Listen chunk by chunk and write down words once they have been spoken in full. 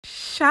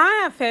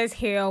Shine Affairs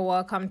here.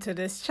 Welcome to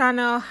this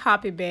channel.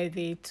 Happy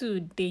birthday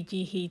to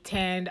Deji. He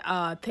turned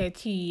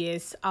 30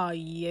 years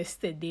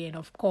yesterday, and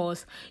of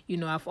course,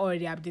 I've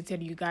already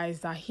updated you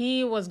guys that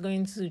he was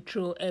going to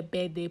throw a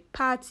birthday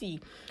party.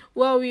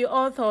 Well, we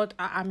all thought,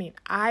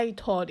 I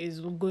thought it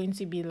was going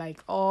to be like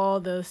all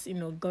this,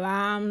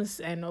 glams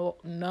and all.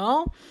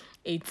 No,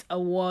 it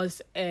was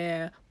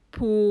a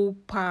pool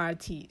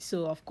party.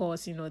 So of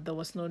course, there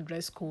was no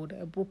dress code.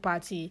 A pool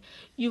party,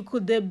 you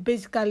could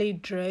basically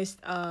dress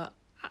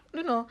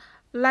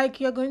like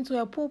you're going to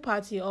a pool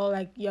party or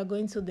like you're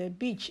going to the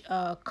beach.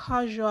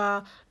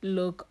 Casual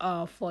look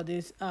for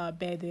this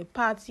birthday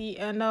party.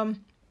 And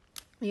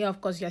yeah, of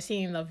course, you're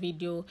seeing the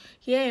video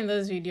here. In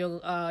this video,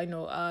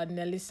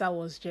 Nelisa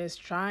was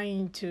just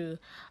trying to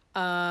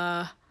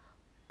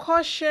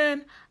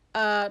caution,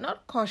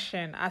 not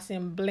caution, as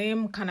in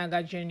blame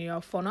Kanaga Jr.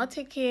 for not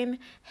taking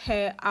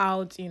her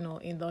out,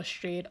 in the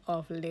street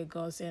of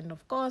Lagos. And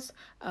of course,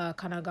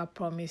 Kanaga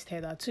promised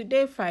her that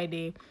today,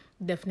 Friday,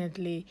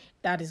 definitely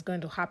that is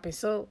going to happen.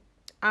 So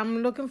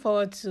I'm looking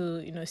forward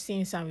to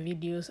seeing some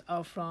videos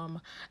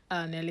from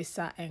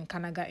Nelisa and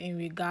Kanaga in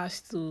regards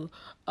to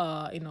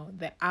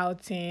the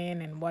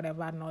outing and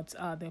whatever not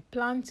they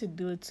plan to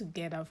do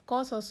together. Of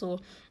course, also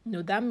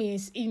that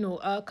means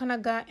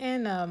Kanaga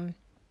and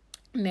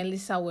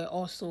Nelisa were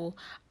also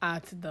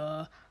at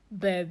the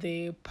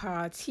birthday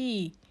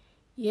party.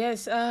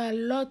 Yes, a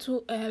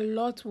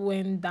lot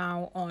went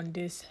down on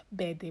this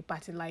birthday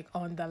party. Like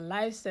on the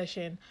live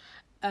session,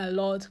 a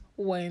lot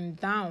went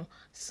down.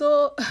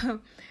 So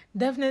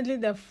definitely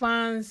the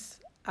fans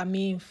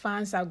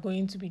are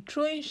going to be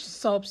throwing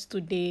subs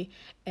today,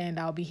 and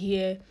I'll be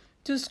here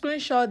to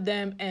screenshot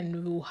them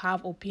and we'll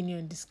have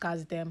opinion,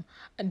 discuss them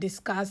and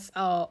discuss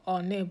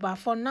on it. But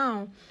for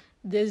now,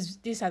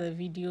 these are the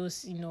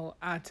videos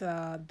at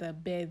the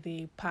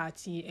birthday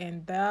party.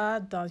 And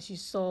that dance you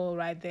saw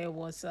right there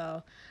was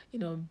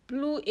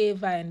Blue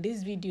Ava. And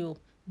this video,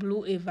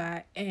 Blue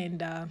Ava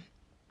and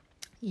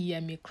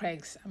Yemi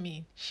Craigs.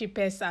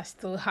 Shippers are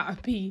still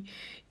happy.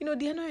 They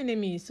are not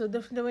enemies. So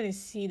definitely when they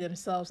see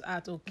themselves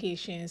at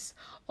occasions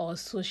or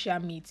social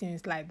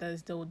meetings like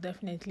this, they will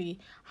definitely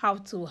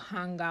have to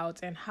hang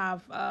out and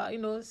have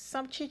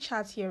some chit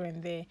chat here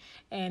and there.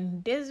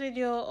 And this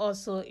video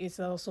also is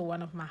also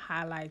one of my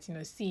highlights.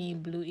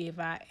 Seeing Blue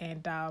Ava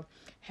and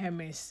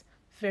Hermes.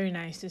 Very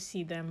nice to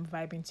see them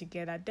vibing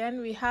together.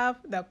 Then we have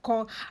the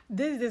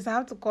this I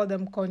have to call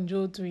them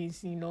Conjo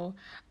twins,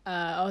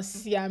 or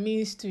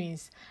Siamese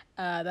twins.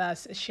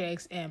 That's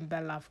Shakes and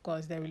Bella. Of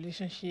course, their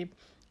relationship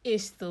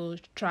is still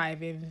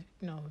thriving,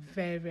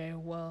 very, very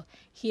well.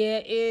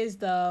 Here is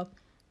the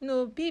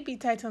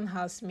BBTitan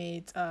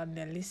housemate,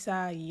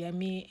 Nelisa,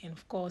 Yemi, and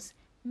of course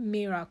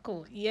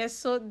Miracle. Yes,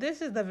 so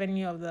this is the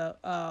venue of the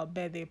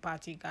birthday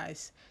party,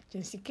 guys.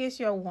 Just in case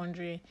you're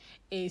wondering,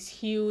 it's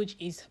huge,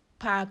 it's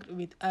packed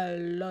with a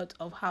lot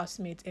of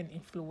housemates and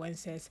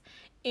influencers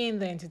in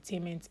the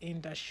entertainment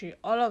industry.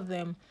 All of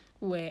them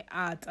were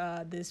at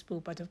this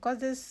pool party. Of course,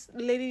 this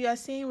lady you are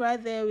seeing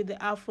right there with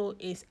the afro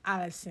is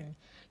Allison.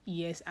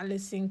 Yes,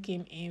 Allison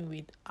came in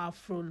with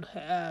afro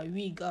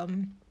wig.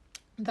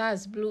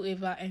 That's Blue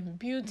Ava and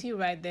Beauty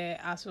right there,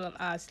 as well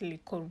as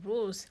Liquid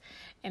Rose.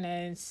 And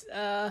it's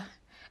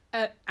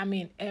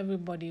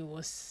everybody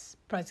was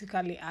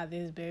practically at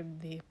this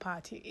birthday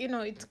party.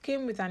 It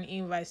came with an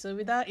invite, so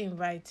without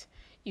invite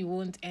you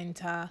won't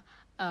enter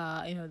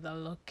the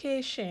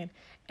location.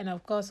 And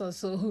of course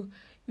also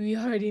we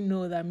already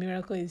know that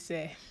Miracle is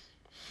a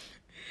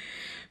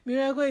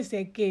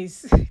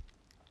case.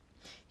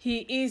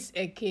 He is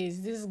a case.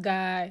 This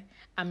guy,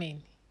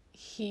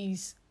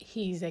 he's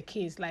a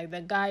case. Like,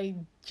 the guy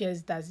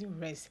just doesn't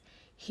rest.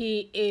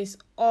 He is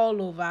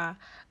all over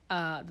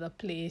the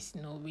place,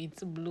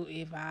 with Blue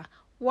Ava,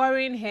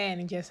 worrying her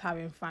and just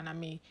having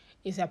fun.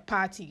 It's a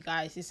party,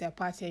 guys. It's a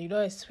party, and you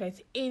don't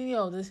expect any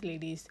of these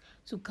ladies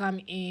to come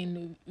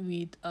in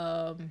with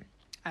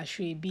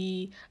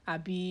ashwebi,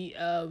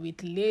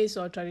 with lace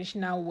or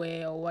traditional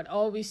wear or what,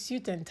 always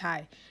suit and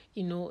tie.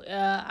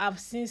 I've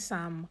seen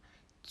some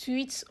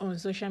tweets on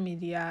social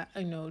media,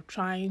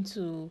 trying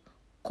to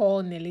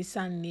call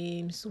Nelisa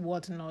names,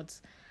 whatnot.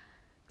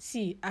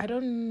 See, I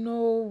don't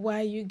know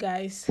why you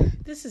guys.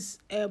 This is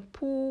a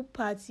pool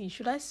party.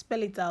 Should I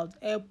spell it out?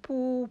 A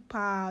pool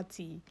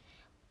party.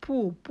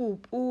 Pool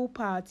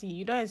party.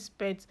 You don't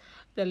expect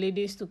the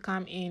ladies to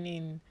come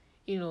in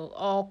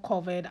all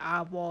covered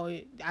up or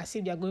as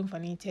if they're going for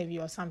an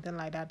interview or something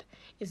like that.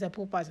 It's a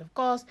pool party. Of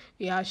course,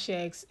 we have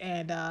Shakes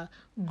and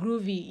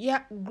Groovy.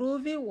 Yeah,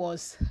 Groovy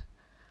was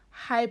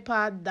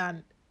hyper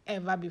than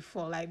ever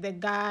before. Like, the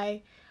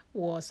guy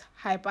was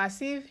hyper,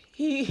 as if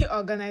he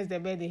organized the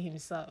birthday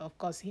himself. Of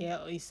course, here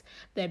is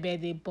the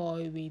birthday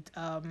boy with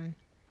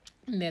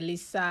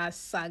Nelisa,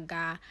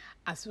 Saga,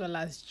 as well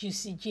as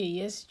Juicy J.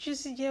 Yes,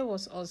 Juicy J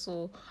was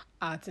also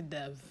at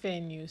the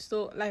venue.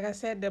 So like I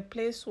said, the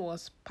place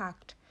was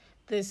packed.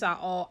 These are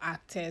all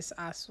actors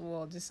as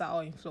well. These are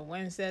all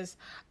influencers.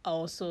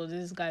 Also,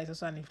 this guy is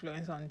also an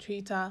influencer on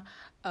Twitter.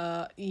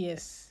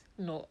 Yes,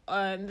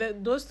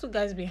 those two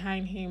guys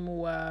behind him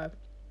were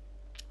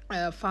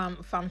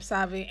Farm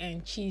Savvy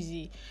and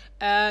Cheesy.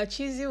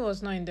 Cheesy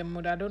was not in the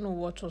mood. I don't know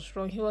what was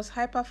wrong. He was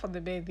hyper for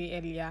the birthday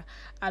earlier.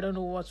 I don't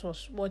know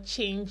what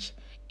changed.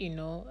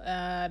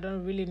 I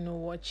don't really know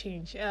what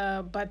changed.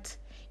 But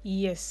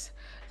yes,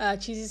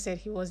 Cheesy said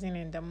he wasn't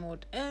in the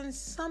mood, and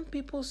some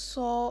people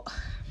saw,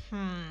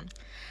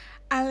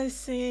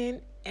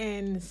 Allison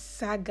and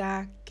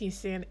Saga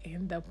kissing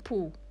in the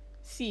pool.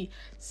 See,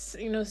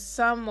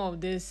 some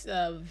of these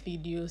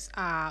videos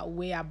are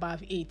way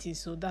above 80,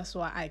 so that's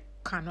why I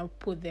cannot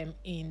put them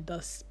in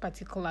this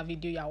particular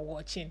video you're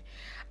watching.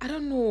 I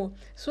don't know.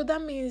 So that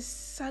means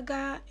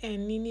Saga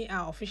and Nini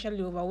are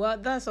officially over. Well,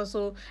 that's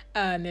also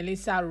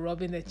Nelisa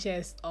rubbing the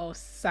chest of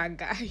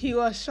Saga. He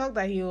was shocked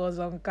that he was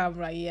on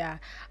camera. Yeah,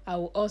 I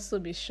will also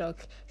be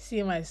shocked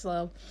seeing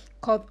myself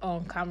caught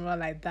on camera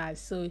like that.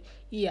 So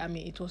yeah, I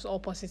mean, it was all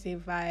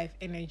positive vibe,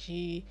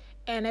 energy,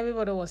 and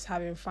everybody was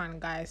having fun,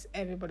 guys.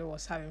 Everybody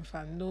was having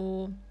fun.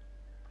 No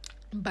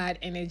bad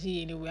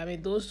energy anyway. I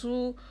mean, those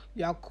who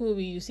you are cool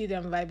with, you see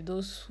them vibe.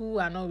 Those who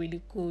are not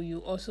really cool, you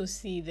also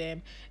see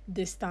them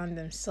distance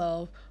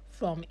themselves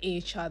from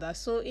each other.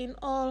 So in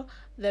all,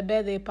 the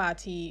birthday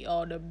party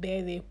or the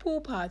birthday pool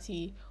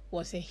party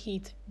was a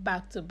hit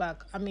back to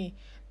back. I mean,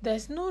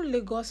 there's no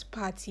Lagos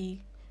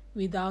party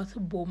without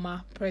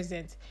Boma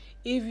present.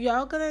 If you are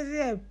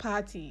organizing a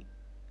party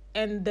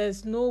and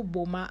there's no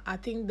Boma, I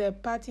think the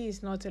party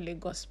is not a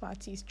Lagos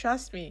party.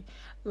 Trust me.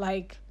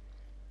 Like,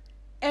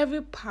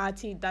 every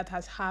party that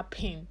has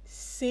happened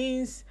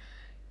since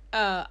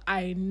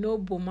I know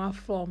Boma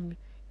from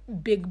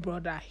Big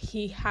Brother,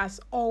 he has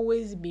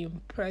always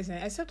been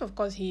present, except of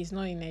course he is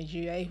not in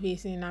Nigeria. If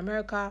he's in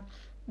America,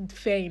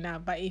 fair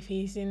enough, but if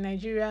he's in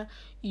Nigeria,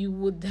 you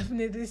would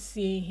definitely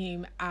see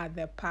him at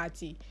the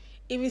party.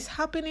 If it's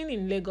happening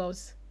in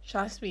Lagos,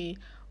 trust me,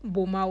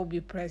 Boma will be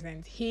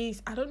present.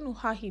 I don't know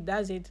how he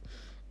does it,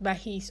 but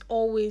he's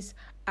always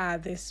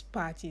at these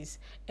parties.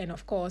 And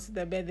of course,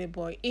 the birthday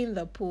boy in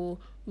the pool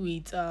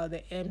with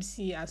the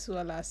MC as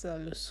well as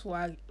the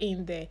swag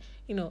in there.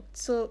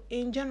 So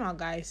in general,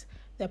 guys,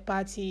 the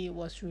party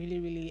was really,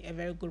 really a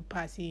very good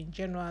party in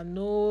general.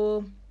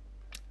 No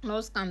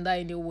scandal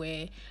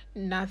anywhere,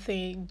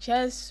 nothing,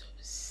 just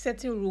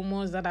certain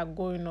rumors that are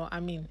going on. I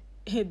mean,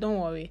 hey, don't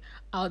worry,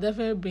 I'll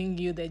definitely bring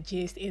you the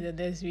gist in the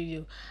next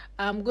video.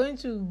 I'm going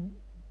to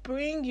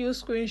bring you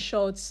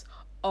screenshots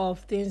of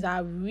things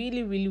that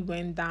really, really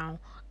went down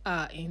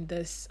in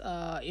this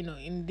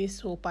in this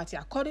whole party,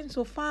 according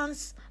to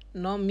fans,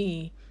 not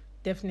me.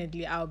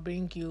 Definitely I'll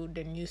bring you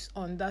the news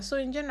on that. So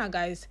in general,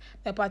 guys,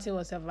 the party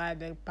was a vibe.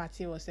 The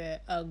party was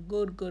a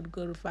good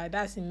vibe.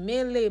 That's in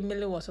Melee.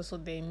 Melee was also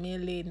there.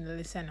 Melee,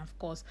 listen, of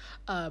course,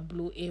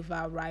 Blue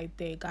Ava right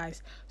there,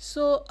 guys.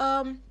 So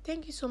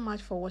thank you so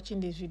much for watching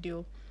this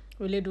video.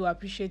 Really do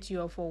appreciate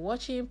you all for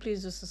watching.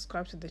 Please do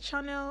subscribe to the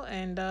channel,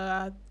 and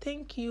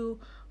thank you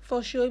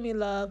for showing me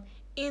love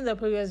in the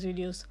previous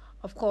videos.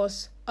 Of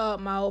course,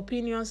 my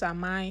opinions are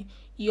mine.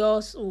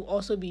 Yours will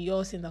also be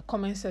yours in the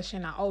comment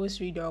section. I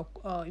always read your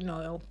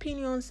your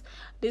opinions.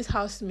 These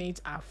housemates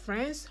are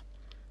friends.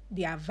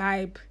 They are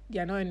vibe. They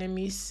are not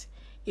enemies.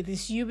 It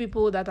is you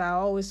people that are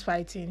always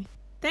fighting.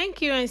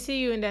 Thank you, and see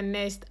you in the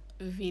next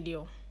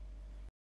video.